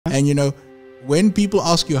And when people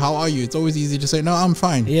ask you, how are you? It's always easy to say, no, I'm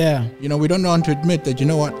fine. Yeah. We don't want to admit that,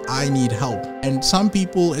 I need help. And some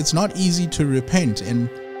people, it's not easy to repent and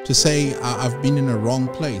to say, I've been in a wrong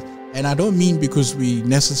place. And I don't mean because we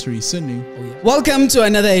necessarily sinning. Oh, yeah. Welcome to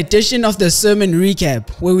another edition of the Sermon Recap,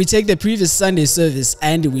 where we take the previous Sunday service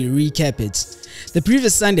and we recap it. The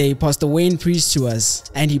previous Sunday, Pastor Wayne preached to us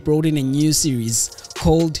and he brought in a new series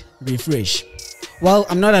called Refresh. Well,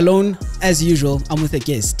 I'm not alone as usual, I'm with a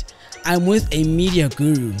guest. I'm with a media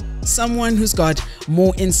guru, someone who's got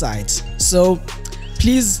more insights. So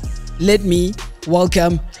please let me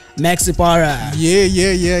welcome Max Ipara.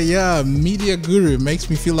 Yeah. Media guru makes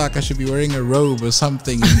me feel like I should be wearing a robe or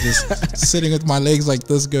something and just sitting with my legs like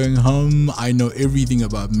this going, I know everything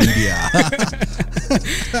about media.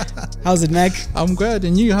 How's it, Mac? I'm good.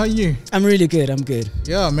 And you, how are you? I'm really good. I'm good.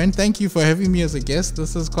 Yeah, man. Thank you for having me as a guest.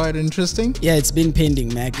 This is quite interesting. Yeah, it's been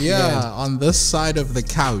pending, Mac. Yeah, on this side of the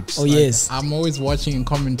couch. Oh, yes. I'm always watching and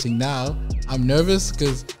commenting now. I'm nervous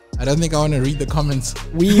because I don't think I want to read the comments.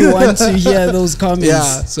 We want to hear those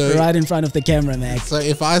comments right in front of the camera, Mac. So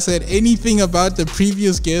if I said anything about the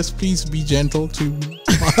previous guest, please be gentle to me.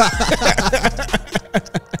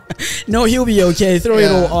 No, he'll be okay. Throw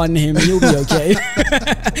it all on him. He'll be okay.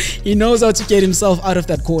 He knows how to get himself out of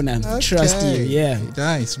that corner. Okay. Trust you. Yeah.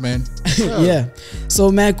 Nice, man. Yeah.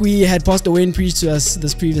 So, Mac, we had Pastor Wayne preach to us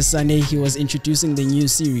this previous Sunday. He was introducing the new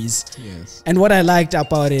series. Yes. And what I liked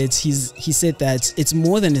about it, he said that it's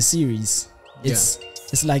more than a series.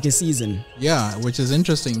 It's like a season. Yeah, which is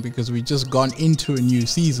interesting because we just gone into a new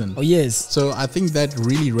season. Oh, yes. So I think that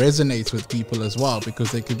really resonates with people as well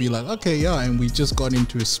because they could be like, okay, yeah, and we just got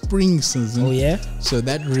into a spring season. Oh, yeah. So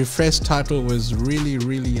that refresh title was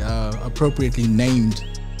really appropriately named.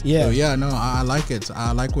 Yeah. So yeah, no, I like it.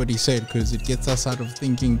 I like what he said because it gets us out of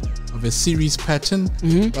thinking of a series pattern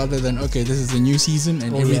rather than, okay, this is a new season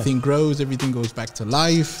and everything grows, everything goes back to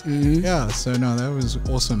life. Yeah, so no, that was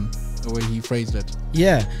awesome the way he phrased it.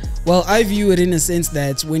 Yeah. Well, I view it in a sense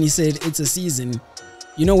that when he said it's a season,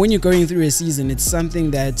 when you're going through a season, it's something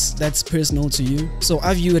that's personal to you. So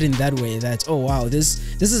I view it in that way that, oh wow,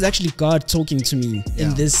 this is actually God talking to me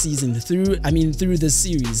in this season through this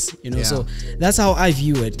series, So that's how I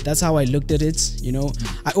view it. That's how I looked at it.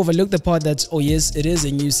 I overlooked the part that, oh yes, it is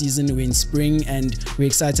a new season. We're in spring and we're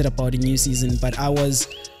excited about a new season. But I was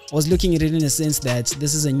looking at it in a sense that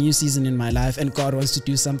this is a new season in my life and God wants to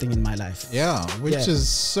do something in my life. Yeah, which is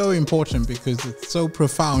so important because it's so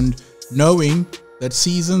profound knowing that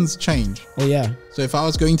seasons change. Oh, yeah. So if I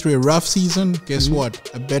was going through a rough season, guess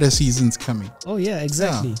what? A better season's coming. Oh, yeah,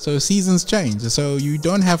 exactly. Yeah. So seasons change. So you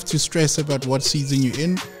don't have to stress about what season you're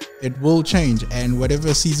in. It will change. And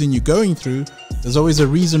whatever season you're going through, there's always a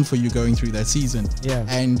reason for you going through that season. Yeah.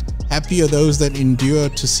 And happy are those that endure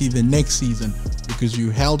to see the next season because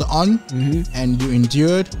you held on and you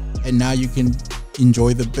endured and now you can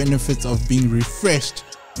enjoy the benefits of being refreshed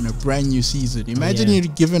in a brand new season. Imagine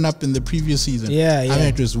you'd given up in the previous season. I mean,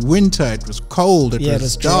 it was winter, it was cold, it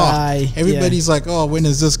was dark. Dry. Everybody's like, oh, when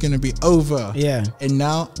is this going to be over? Yeah. And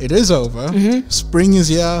now it is over. Spring is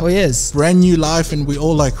here. Oh, yes. Brand new life. And we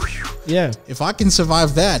all like, whew, yeah. If I can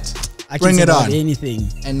survive that, I bring can it on. Anything.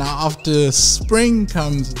 And now after spring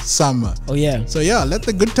comes summer. Oh, yeah. So yeah, let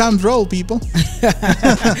the good times roll, people.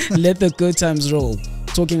 Let the good times roll.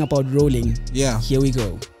 Talking about rolling. Yeah. Here we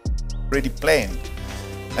go. Already planned.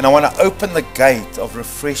 And I want to open the gate of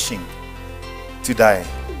refreshing today.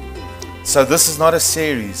 So this is not a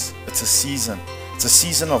series, it's a season. It's a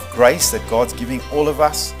season of grace that God's giving all of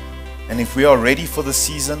us. And if we are ready for the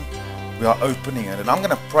season, we are opening it. And I'm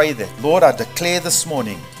going to pray that, Lord, I declare this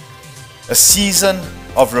morning a season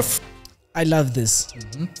of refreshing. I love this.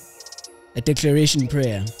 A declaration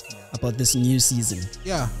prayer about this new season.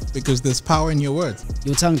 Yeah, because there's power in your words.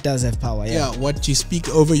 Your tongue does have power. Yeah, what you speak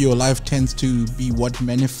over your life tends to be what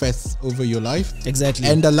manifests over your life. Exactly.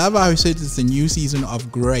 And I love how he said it's a new season of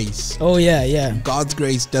grace. Oh yeah. God's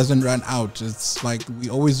grace doesn't run out. It's like we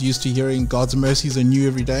always used to hearing God's mercies are new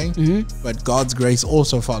every day, but God's grace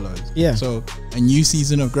also follows. Yeah. So a new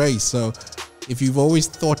season of grace. So if you've always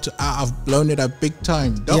thought, I've blown it up big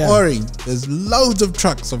time, don't worry. There's loads of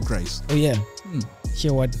trucks of grace. Oh yeah.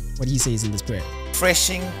 Hear what he says in this prayer.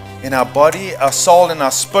 Refreshing in our body, our soul, and our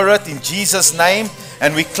spirit in Jesus' name.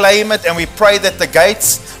 And we claim it and we pray that the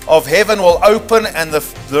gates of heaven will open and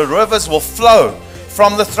the rivers will flow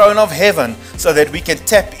from the throne of heaven so that we can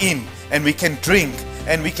tap in and we can drink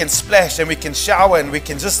and we can splash and we can shower and we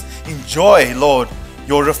can just enjoy, Lord,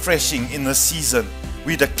 your refreshing in this season.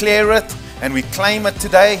 We declare it and we claim it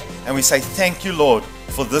today and we say thank you, Lord,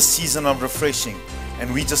 for this season of refreshing.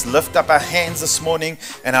 And we just lift up our hands this morning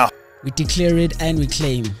and our we declare it and we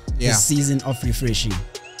claim Yeah. the season of refreshing.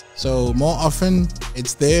 So more often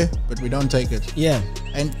it's there, but we don't take it. Yeah.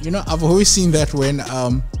 And you know, I've always seen that when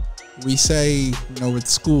we say, you know, with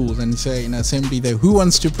schools and say in assembly there, who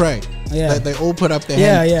wants to pray? Yeah. They all put up their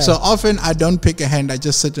Yeah, hand. yeah. So often I don't pick a hand, I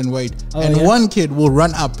just sit and wait. Oh, and yeah. one kid will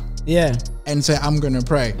run up Yeah. and say, I'm gonna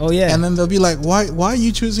pray. Oh, yeah. And then they'll be like, why are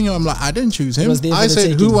you choosing him? I'm like, I didn't choose him. was there for I the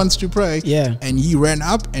said, who taking. wants to pray? Yeah. And he ran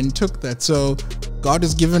up and took that. So God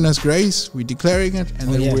has given us grace, we're declaring it,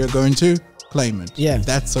 and then yeah. we're going to claim it. Yeah.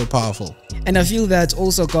 That's so powerful. And I feel that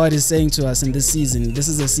also God is saying to us in this season, this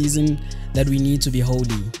is a season that we need to be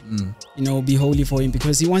holy. You know, be holy for Him,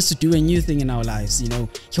 because He wants to do a new thing in our lives. You know,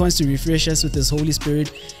 He wants to refresh us with His Holy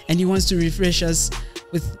Spirit, and He wants to refresh us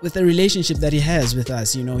with the relationship that He has with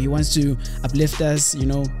us. You know, He wants to uplift us, you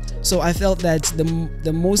know. So I felt that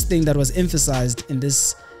the most thing that was emphasized in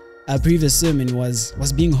this previous sermon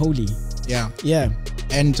was being holy. Yeah. Yeah.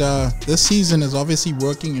 And this season is obviously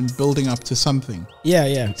working and building up to something. Yeah,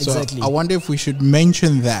 yeah, So exactly. I wonder if we should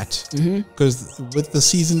mention that, because with the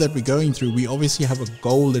season that we're going through, we obviously have a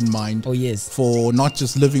goal in mind. Oh, yes. For not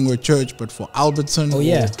just Living Word Church, but for Albertson. Oh,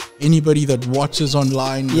 yeah. Or anybody that watches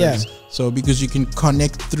online. Yeah. So because you can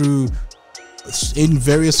connect through in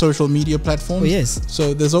various social media platforms. Oh, yes.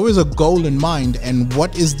 So there's always a goal in mind, and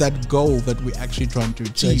what is that goal that we're actually trying to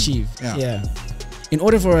achieve? Yeah. In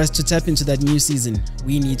order for us to tap into that new season,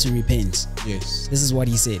 we need to repent. Yes. This is what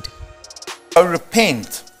he said. So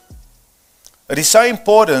repent. It is so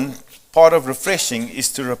important. Part of refreshing is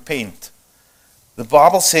to repent. The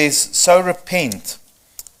Bible says, so repent,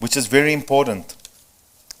 which is very important.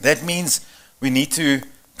 That means we need to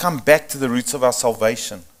come back to the roots of our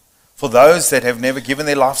salvation. For those that have never given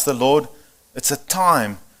their lives to the Lord, it's a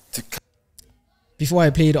time to come. Before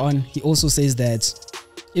I play it on, he also says that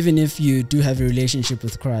even if you do have a relationship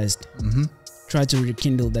with Christ, try to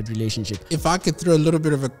rekindle that relationship. If I could throw a little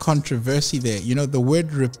bit of a controversy there, you know, the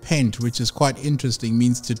word repent, which is quite interesting,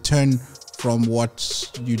 means to turn from what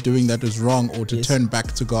you're doing that is wrong, or to turn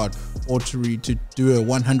back to God, or to do a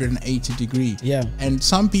 180 degree. Yeah. And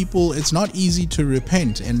some people, it's not easy to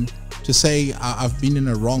repent and to say, I've been in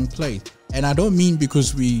a wrong place. And I don't mean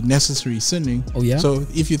because we necessarily sinning. Oh, yeah? So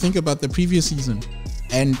if you think about the previous season,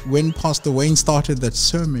 and when Pastor Wayne started that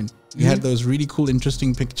sermon, he had those really cool,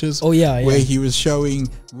 interesting pictures. Oh, yeah, where yeah. he was showing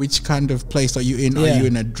which kind of place are you in. Yeah. Are you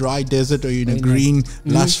in a dry desert? Are you in a green,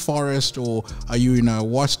 lush forest? Or are you in a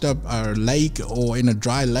washed up lake, or in a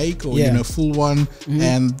dry lake, or in a full one?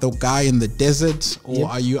 And the guy in the desert? Or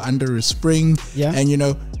are you under a spring? Yeah. And you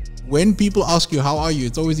know, when people ask you, how are you?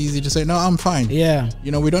 It's always easy to say, no, I'm fine. Yeah.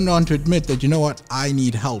 You know, we don't want to admit that, you know what, I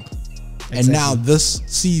need help. And now this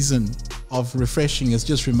season of refreshing has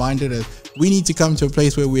just reminded us we need to come to a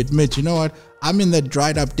place where we admit, you know what, I'm in that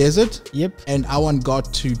dried up desert. Yep. And I want God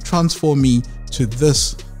to transform me to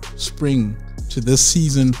this spring, to this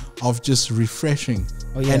season of just refreshing.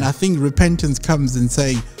 Oh, yeah. And I think repentance comes and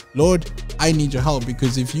say, Lord, I need your help,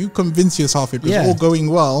 because if you convince yourself it was all going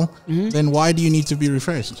well, then why do you need to be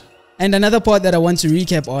refreshed? And another part that I want to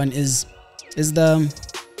recap on is the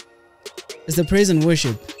praise and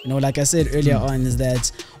worship. You know, like I said earlier on, is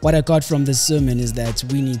that what I got from this sermon is that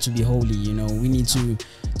we need to be holy. You know, we need to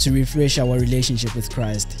refresh our relationship with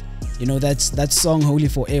Christ. You know, that song Holy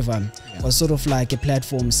Forever was sort of like a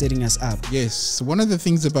platform setting us up. Yes. One of the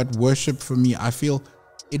things about worship for me, I feel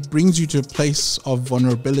it brings you to a place of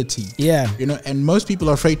vulnerability. Yeah. You know, and most people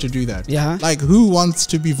are afraid to do that. Yeah. Like, who wants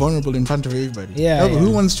to be vulnerable in front of everybody? Yeah, No,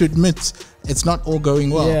 who wants to admit it's not all going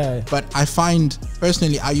well? Yeah. But I find,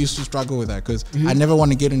 personally, I used to struggle with that, because I never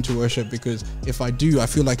want to get into worship, because if I do, I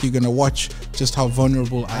feel like you're going to watch just how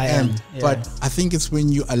vulnerable I am. Yeah. But I think it's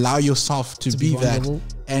when you allow yourself to be that. vulnerable.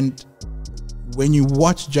 And when you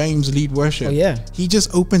watch James lead worship, he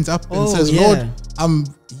just opens up and says, Lord,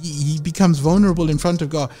 he becomes vulnerable in front of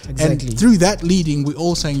God. Exactly. And through that leading, we're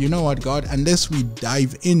all saying, you know what, God, unless we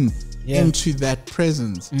dive into that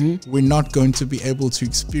presence, we're not going to be able to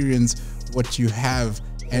experience what you have.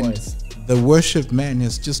 And the worship, man,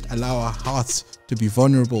 has just allowed our hearts to be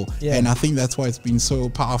vulnerable. And I think that's why it's been so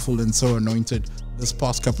powerful and so anointed this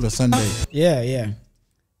past couple of Sundays. Yeah, yeah.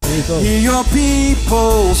 There you go. Hear your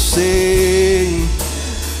people sing,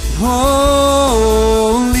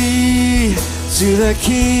 holy to the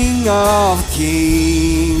King of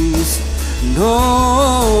Kings,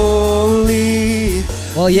 holy.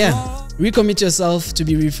 Well, yeah, recommit yourself to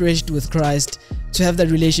be refreshed with Christ, to have that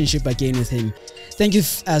relationship again with Him. Thank you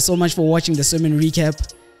so much for watching the sermon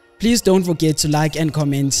recap. Please don't forget to like and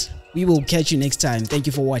comment. We will catch you next time. Thank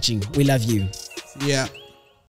you for watching. We love you. Yeah.